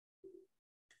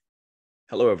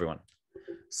Hello, everyone.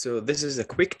 So this is a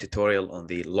quick tutorial on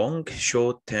the long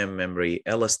short-term memory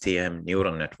LSTM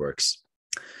neural networks.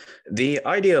 The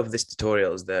idea of this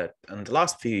tutorial is that in the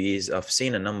last few years, I've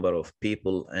seen a number of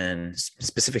people and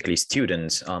specifically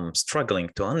students struggling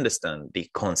to understand the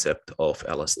concept of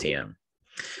LSTM.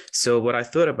 So what I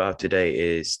thought about today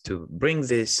is to bring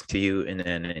this to you in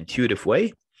an intuitive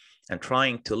way and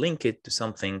trying to link it to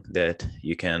something that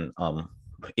you can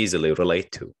easily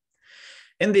relate to.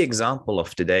 In the example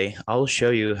of today, I'll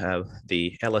show you how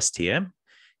the LSTM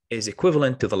is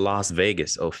equivalent to the Las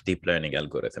Vegas of deep learning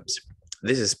algorithms.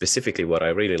 This is specifically what I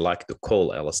really like to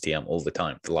call LSTM all the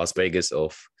time, the Las Vegas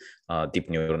of deep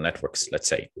neural networks, let's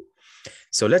say.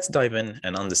 So let's dive in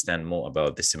and understand more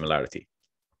about the similarity.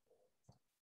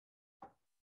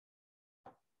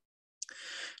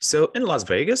 So in Las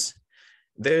Vegas,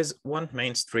 there's one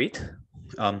main street.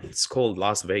 It's called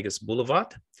Las Vegas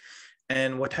Boulevard.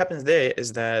 And what happens there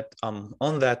is that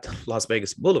on that Las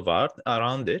Vegas Boulevard,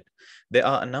 around it, there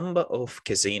are a number of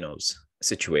casinos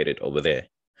situated over there.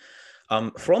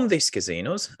 From these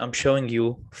casinos, I'm showing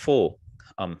you four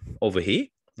over here,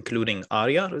 including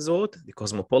Aria Resort, the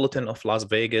Cosmopolitan of Las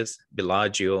Vegas,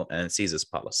 Bellagio, and Caesars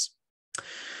Palace.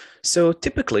 So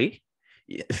typically,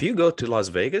 if you go to Las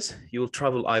Vegas, you'll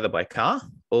travel either by car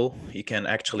or you can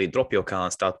actually drop your car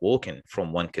and start walking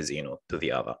from one casino to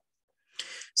the other.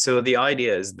 So the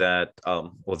idea is that,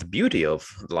 or the beauty of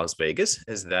Las Vegas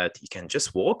is that you can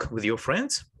just walk with your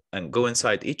friends and go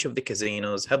inside each of the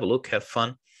casinos, have a look, have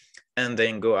fun, and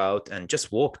then go out and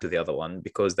just walk to the other one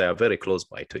because they are very close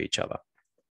by to each other.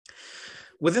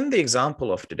 Within the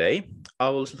example of today, I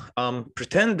will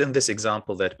pretend in this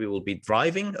example that we will be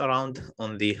driving around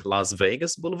on the Las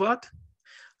Vegas Boulevard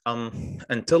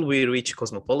until we reach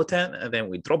Cosmopolitan, and then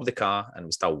we drop the car and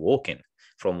we start walking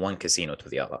from one casino to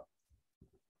the other.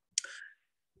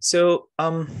 So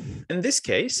in this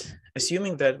case,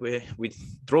 assuming that we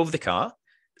drove the car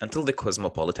until the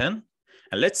Cosmopolitan,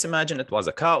 and let's imagine it was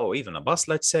a car or even a bus,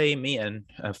 let's say me and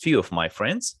a few of my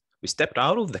friends, we stepped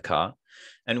out of the car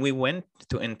and we went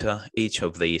to enter each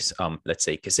of these, let's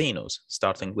say, casinos,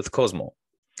 starting with Cosmo.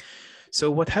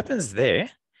 So what happens there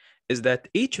is that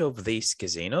each of these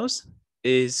casinos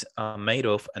is made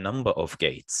of a number of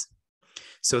gates.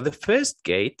 So the first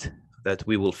gate that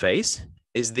we will face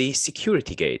is the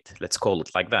security gate, let's call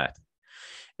it like that.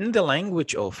 In the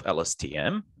language of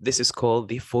LSTM, this is called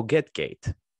the forget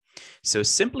gate. So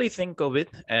simply think of it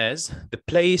as the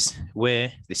place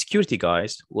where the security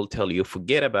guys will tell you,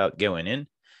 forget about going in.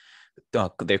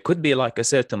 There could be like a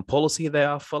certain policy they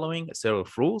are following, a set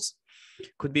of rules.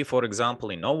 Could be, for example,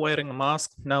 not wearing a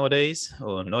mask nowadays,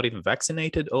 or not even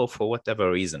vaccinated, or for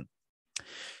whatever reason.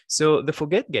 So the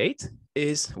forget gate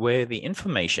is where the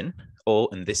information, or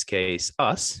in this case,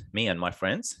 us, me and my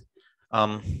friends,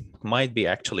 might be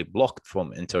actually blocked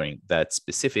from entering that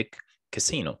specific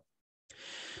casino.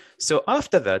 So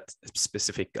after that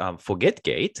specific forget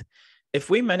gate, if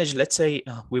we manage, let's say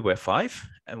we were 5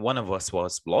 and one of us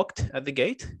was blocked at the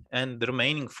gate and the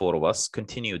remaining 4 of us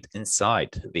continued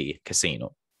inside the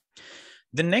casino.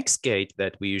 The next gate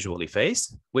that we usually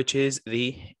face, which is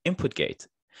the input gate.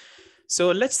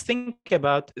 So let's think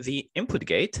about the input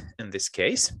gate in this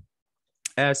case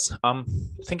as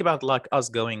think about like us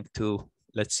going to,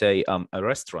 let's say, a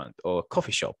restaurant or a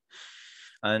coffee shop,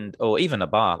 or even a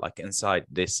bar, like inside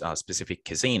this specific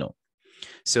casino.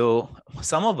 So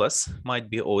some of us might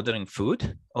be ordering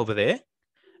food over there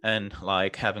and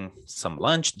like having some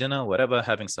lunch, dinner, whatever,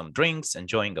 having some drinks,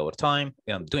 enjoying our time,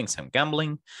 doing some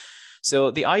gambling.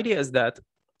 So the idea is that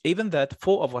even that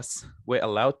 4 of us were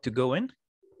allowed to go in,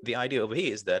 the idea over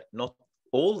here is that not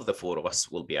all the 4 of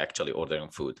us will be actually ordering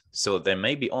food. So there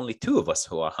may be only 2 of us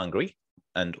who are hungry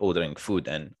and ordering food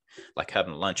and like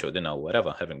having lunch or dinner or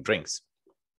whatever, having drinks.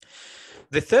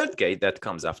 The third gate that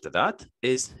comes after that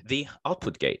is the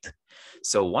output gate.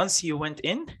 So once you went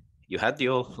in, you had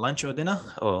your lunch or dinner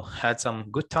or had some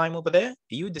good time over there,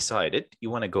 you decided you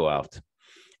want to go out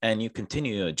and you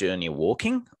continue your journey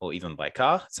walking or even by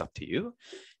car, it's up to you.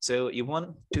 So you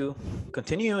want to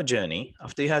continue your journey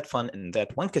after you had fun in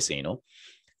that one casino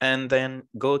and then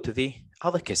go to the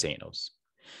other casinos.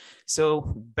 So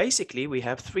basically we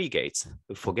have 3 gates,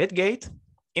 the forget gate,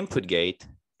 input gate,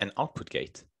 and output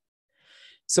gate.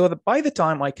 So by the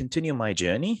time I continue my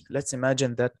journey, let's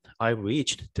imagine that I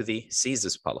reached to the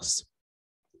Caesars Palace.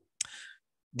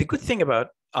 The good thing about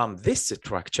this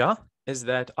structure is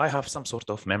that I have some sort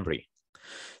of memory.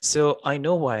 So I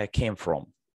know where I came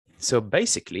from. So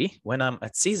basically, when I'm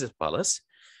at Caesars Palace,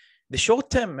 the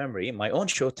short-term memory, my own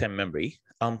short-term memory,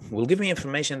 will give me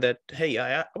information that, hey,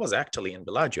 I was actually in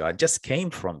Bellagio. I just came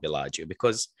from Bellagio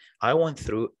because I went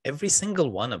through every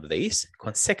single one of these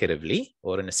consecutively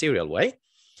or in a serial way.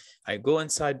 I go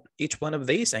inside each one of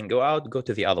these and go out, go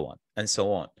to the other one, and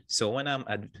so on. So when I'm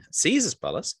at Caesar's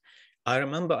Palace, I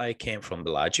remember I came from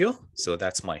Bellagio. So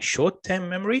that's my short-term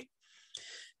memory.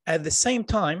 At the same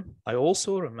time, I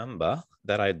also remember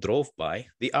that I drove by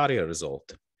the Aria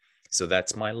Resort. So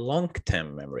that's my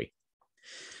long-term memory.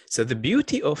 So the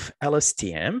beauty of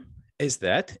LSTM is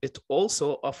that it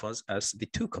also offers us the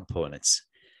two components,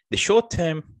 the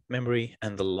short-term memory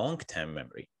and the long-term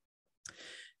memory.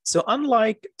 So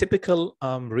unlike typical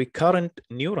recurrent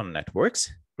neural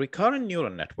networks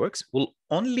will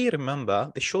only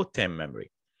remember the short-term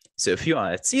memory. So if you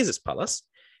are at Caesar's Palace,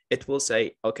 it will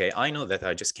say, okay, I know that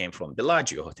I just came from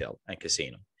Bellagio Hotel and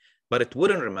Casino, but it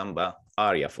wouldn't remember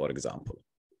Aria, for example.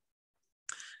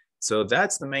 So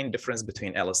that's the main difference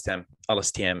between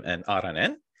LSTM and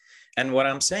RNN. And what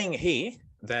I'm saying here,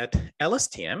 that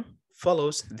LSTM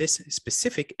follows this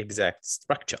specific exact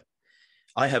structure.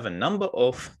 I have a number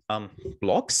of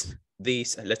blocks,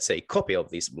 these, let's say, copy of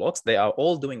these blocks. They are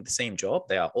all doing the same job.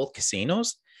 They are all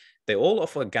casinos. They all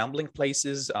offer gambling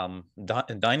places,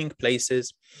 dining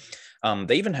places.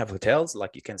 They even have hotels,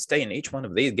 like you can stay in each one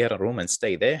of these, get a room and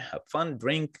stay there, have fun,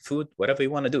 drink, food, whatever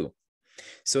you want to do.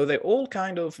 So they all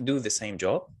kind of do the same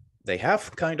job. They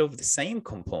have kind of the same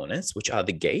components, which are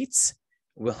the gates.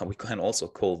 Well, we can also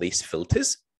call these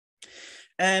filters.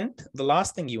 And the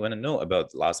last thing you want to know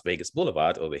about Las Vegas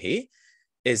Boulevard over here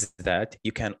is that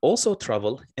you can also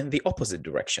travel in the opposite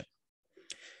direction.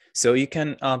 So you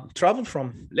can travel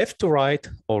from left to right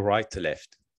or right to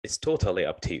left. It's totally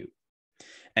up to you.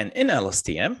 And in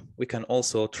LSTM, we can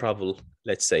also travel,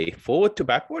 let's say, forward to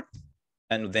backward,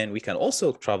 and then we can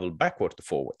also travel backward to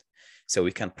forward. So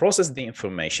we can process the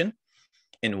information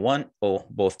in one or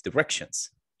both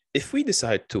directions. If we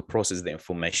decide to process the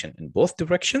information in both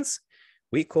directions,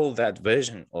 we call that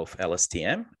version of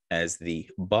LSTM as the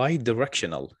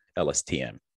bidirectional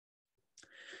LSTM.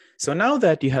 So now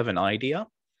that you have an idea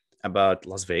about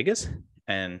Las Vegas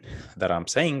and that I'm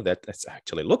saying that it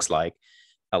actually looks like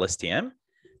LSTM,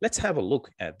 let's have a look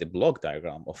at the block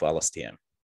diagram of LSTM.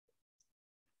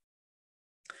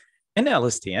 In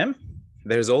LSTM,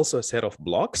 there's also a set of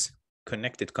blocks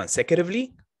connected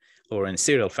consecutively or in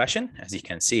serial fashion, as you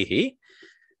can see here.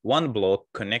 One block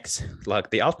connects, like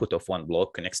the output of one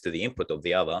block connects to the input of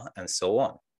the other, and so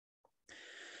on.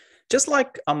 Just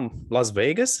like Las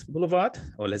Vegas Boulevard,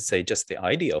 or let's say just the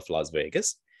idea of Las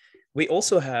Vegas, we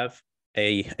also have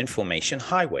a information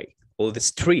highway, or the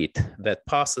street that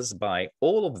passes by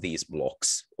all of these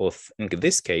blocks, or in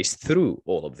this case, through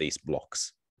all of these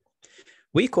blocks.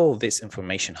 We call this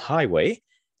information highway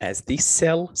as the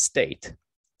cell state.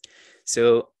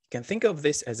 So you can think of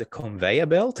this as a conveyor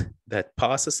belt that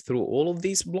passes through all of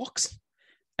these blocks,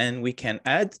 and we can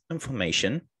add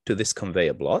information to this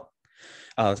conveyor belt,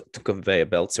 and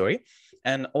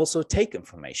also take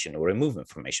information or remove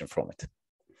information from it.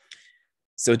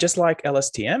 So just like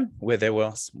LSTM, where there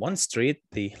was one street,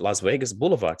 the Las Vegas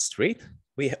Boulevard street,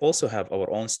 we also have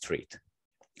our own street,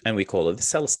 and we call it the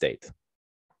cell state.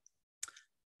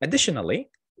 Additionally,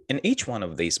 in each one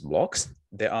of these blocks,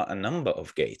 there are a number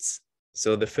of gates.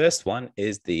 So the first one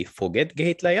is the forget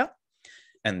gate layer.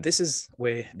 And this is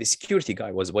where the security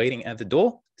guy was waiting at the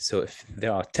door. So if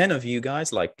there are 10 of you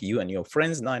guys, like you and your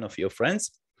friends, 9 of your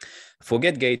friends,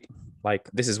 forget gate, like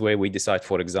this is where we decide,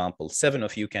 for example, 7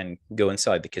 of you can go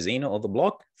inside the casino or the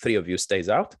block, 3 of you stays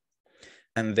out.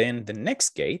 And then the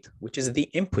next gate, which is the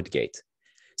input gate.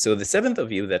 So the 7th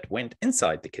of you that went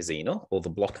inside the casino or the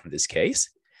block in this case,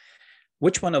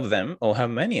 which one of them or how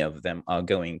many of them are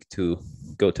going to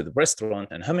go to the restaurant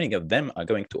and how many of them are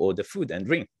going to order food and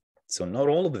drink? So not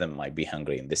all of them might be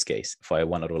hungry in this case, if I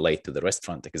want to relate to the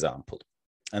restaurant example.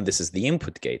 And this is the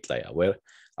input gate layer where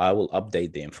I will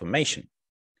update the information.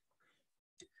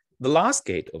 The last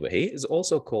gate over here is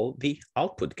also called the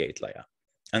output gate layer.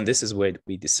 And this is where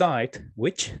we decide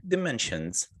which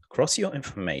dimensions across your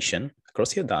information,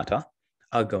 across your data,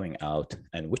 are going out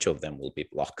and which of them will be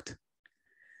blocked.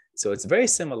 So it's very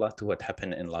similar to what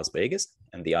happened in Las Vegas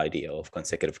and the idea of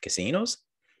consecutive casinos.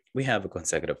 We have a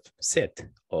consecutive set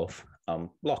of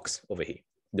blocks over here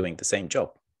doing the same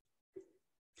job.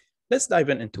 Let's dive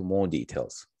into more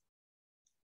details.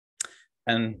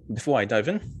 And before I dive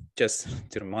in,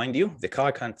 just to remind you, the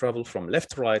car can travel from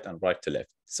left to right and right to left.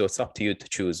 So it's up to you to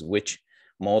choose which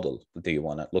model do you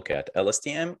want to look at,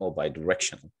 LSTM or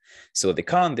bidirectional. So the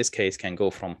car in this case can go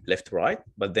from left to right,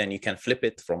 but then you can flip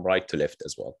it from right to left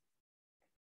as well.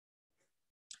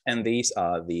 And these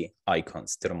are the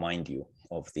icons to remind you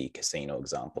of the casino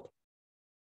example.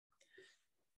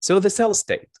 So the cell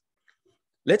state.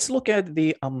 Let's look at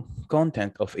the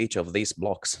content of each of these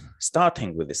blocks,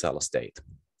 starting with the cell state.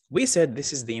 We said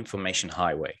this is the information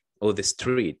highway, or the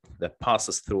street that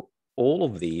passes through all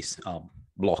of these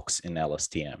blocks in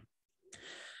LSTM.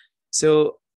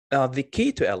 So the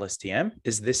key to LSTM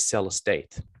is this cell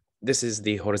state. This is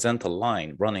the horizontal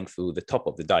line running through the top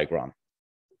of the diagram.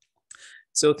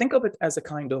 So think of it as a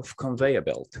kind of conveyor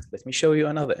belt. Let me show you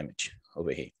another image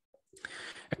over here.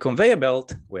 A conveyor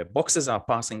belt where boxes are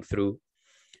passing through.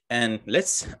 And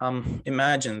let's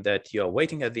imagine that you're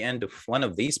waiting at the end of one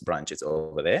of these branches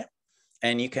over there,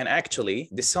 and you can actually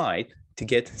decide to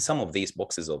get some of these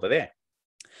boxes over there.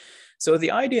 So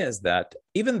the idea is that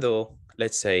even though,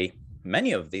 let's say,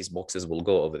 many of these boxes will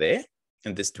go over there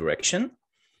in this direction,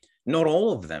 not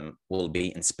all of them will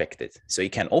be inspected. So you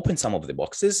can open some of the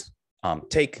boxes,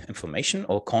 take information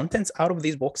or contents out of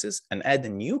these boxes and add the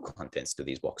new contents to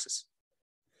these boxes.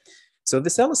 So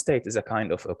the cell state is a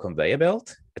kind of a conveyor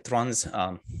belt. It runs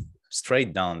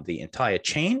straight down the entire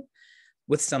chain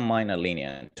with some minor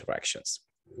linear interactions.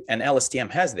 And LSTM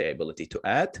has the ability to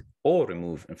add or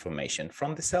remove information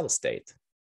from the cell state.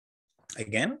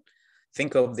 Again,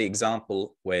 think of the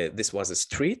example where this was a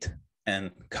street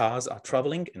and cars are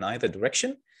traveling in either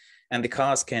direction. And the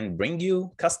cars can bring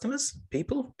you customers,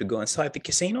 people to go inside the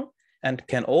casino, and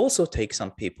can also take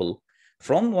some people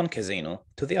from one casino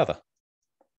to the other.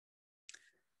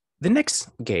 The next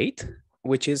gate,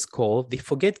 which is called the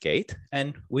forget gate,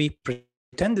 and we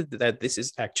pretended that this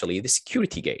is actually the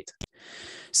security gate.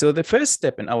 So the first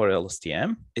step in our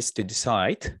LSTM is to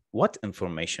decide what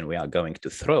information we are going to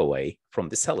throw away from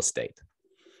the cell state.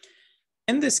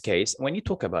 In this case, when you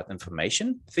talk about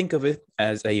information, think of it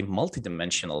as a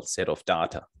multidimensional set of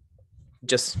data.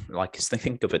 Just like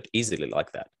think of it easily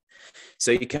like that.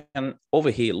 So you can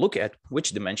over here look at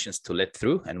which dimensions to let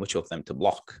through and which of them to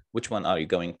block. Which one are you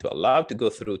going to allow to go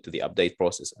through to the update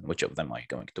process and which of them are you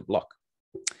going to block?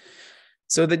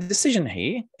 So the decision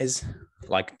here is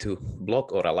like to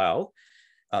block or allow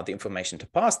the information to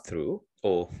pass through,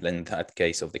 or in that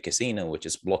case of the casino, which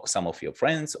is block some of your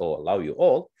friends or allow you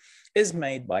all, is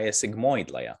made by a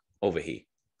sigmoid layer over here.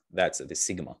 That's the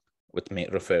sigma, which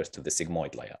refers to the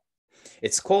sigmoid layer.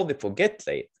 It's called the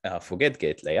forget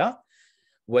gate layer.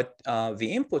 What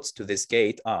the inputs to this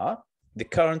gate are the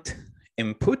current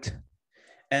input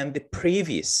and the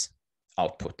previous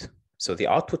output. So the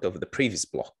output of the previous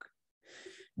block.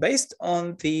 Based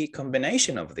on the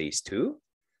combination of these two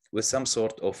with some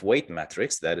sort of weight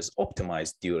matrix that is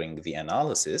optimized during the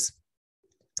analysis,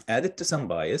 added to some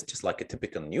bias, just like a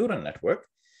typical neural network,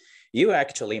 you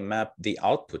actually map the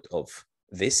output of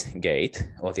this gate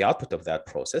or the output of that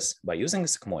process by using a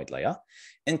sigmoid layer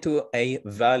into a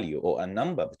value or a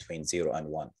number between 0 and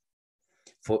 1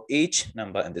 for each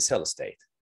number in the cell state.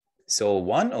 So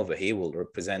 1 over here will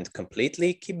represent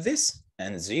completely keep this,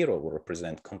 and 0 will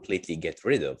represent completely get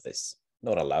rid of this,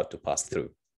 not allowed to pass through.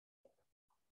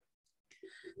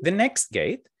 The next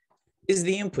gate is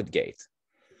the input gate.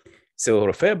 So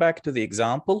refer back to the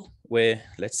example where,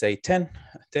 let's say 10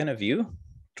 of you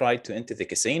tried to enter the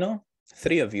casino.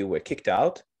 3 of you were kicked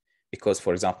out because,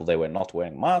 for example, they were not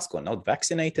wearing masks or not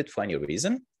vaccinated for any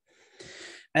reason.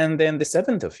 And then the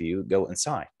 7th of you go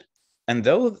inside. And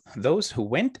those who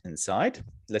went inside,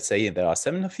 let's say there are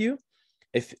 7 of you,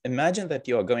 imagine that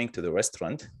you are going to the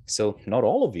restaurant, so not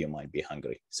all of you might be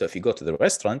hungry. So if you go to the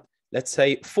restaurant, let's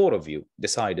say 4 of you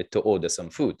decided to order some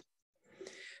food.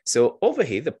 So over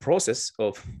here, the process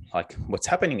of like what's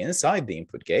happening inside the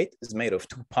input gate is made of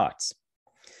 2 parts.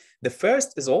 The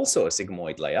first is also a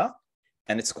sigmoid layer,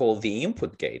 and it's called the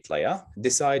input gate layer.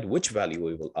 Decide which value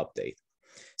we will update.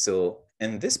 So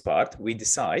in this part, we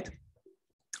decide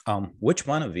which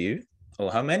one of you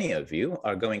or how many of you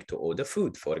are going to order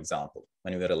food, for example,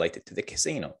 when we're related to the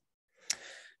casino.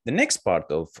 The next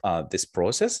part of this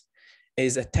process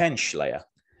is a tanh layer.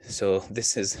 So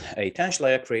this is a tanh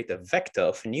layer create a vector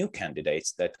of new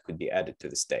candidates that could be added to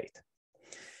the state.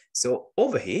 So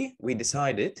over here, we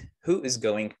decided who is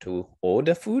going to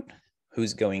order food,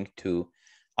 who's going to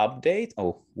update,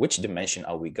 or which dimension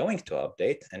are we going to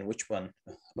update, and which one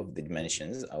of the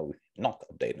dimensions are we not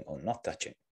updating or not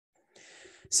touching.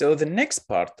 So the next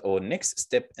part or next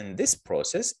step in this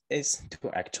process is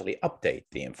to actually update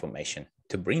the information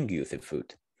to bring you the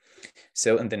food.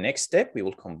 So in the next step, we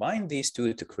will combine these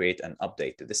two to create an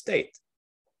update to the state.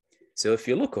 So if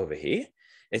you look over here,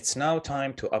 it's now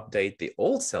time to update the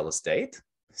old cell state.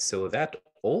 So that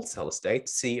old cell state,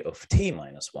 C of t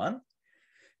minus 1,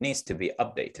 needs to be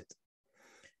updated.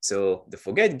 So the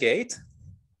forget gate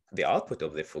the output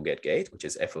of the forget gate, which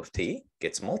is f of t,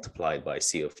 gets multiplied by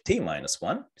c of t minus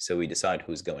 1. So we decide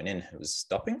who's going in, who's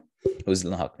stopping, who's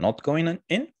not going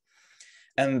in.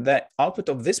 And the output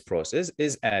of this process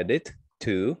is added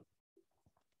to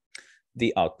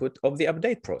the output of the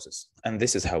update process. And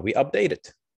this is how we update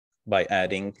it, by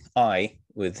adding I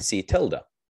with c tilde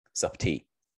sub t.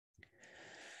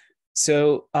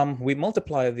 So we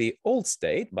multiply the old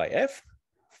state by f,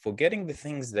 forgetting the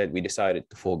things that we decided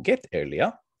to forget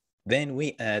earlier. Then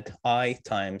we add I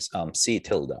times c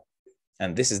tilde.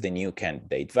 And this is the new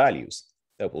candidate values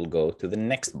that will go to the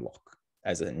next block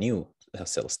as a new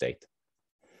cell state.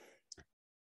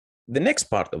 The next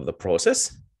part of the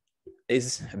process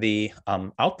is the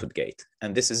output gate.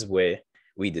 And this is where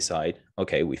we decide,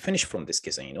 okay, we finished from this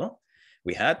casino.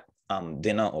 We had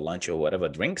dinner or lunch or whatever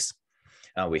drinks.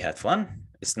 We had fun.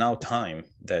 It's now time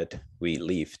that we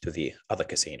leave to the other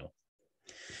casino.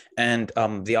 And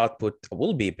the output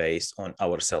will be based on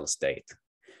our cell state.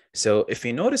 So if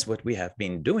you notice what we have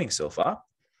been doing so far,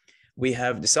 we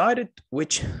have decided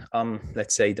which,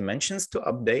 let's say, dimensions to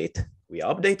update. We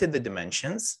updated the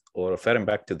dimensions, or referring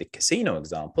back to the casino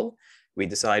example, we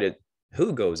decided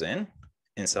who goes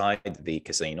inside the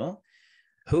casino,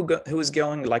 who is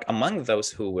going, like among those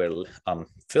who were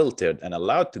filtered and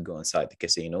allowed to go inside the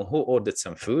casino, who ordered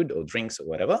some food or drinks or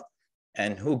whatever,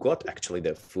 and who got actually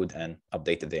their food and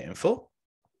updated their info.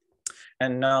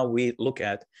 And now we look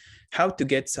at how to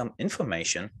get some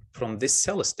information from this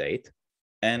cell state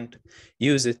and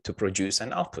use it to produce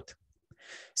an output.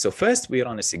 So first we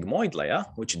run a sigmoid layer,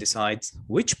 which decides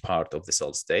which part of the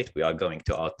cell state we are going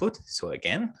to output. So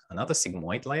again, another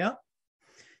sigmoid layer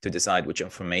to decide which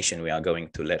information we are going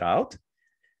to let out.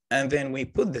 And then we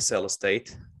put the cell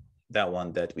state, that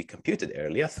one that we computed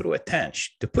earlier, through a tanh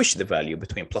to push the value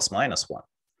between plus minus 1.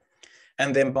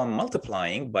 And then by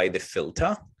multiplying by the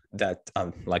filter, that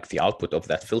like the output of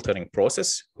that filtering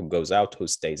process, who goes out, who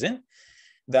stays in,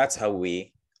 that's how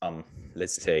we,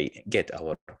 let's say, get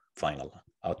our final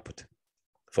output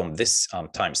from this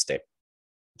time step.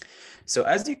 So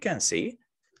as you can see,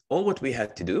 all what we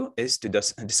had to do is to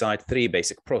decide 3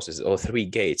 basic processes, or 3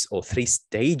 gates, or 3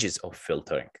 stages of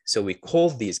filtering. So we call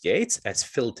these gates as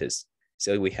filters.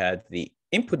 So we had the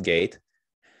input gate,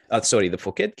 the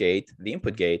forget gate, the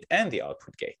input gate, and the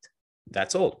output gate.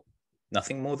 That's all,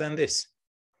 nothing more than this.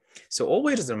 So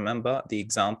always remember the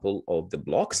example of the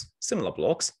blocks, similar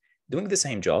blocks, doing the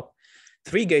same job,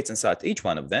 3 gates inside each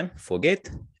one of them, forget,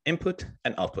 input,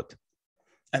 and output.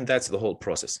 And that's the whole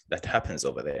process that happens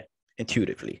over there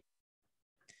intuitively.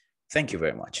 Thank you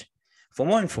very much. For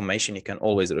more information, you can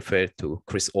always refer to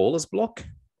Chris Olah's blog,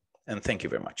 and thank you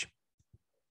very much.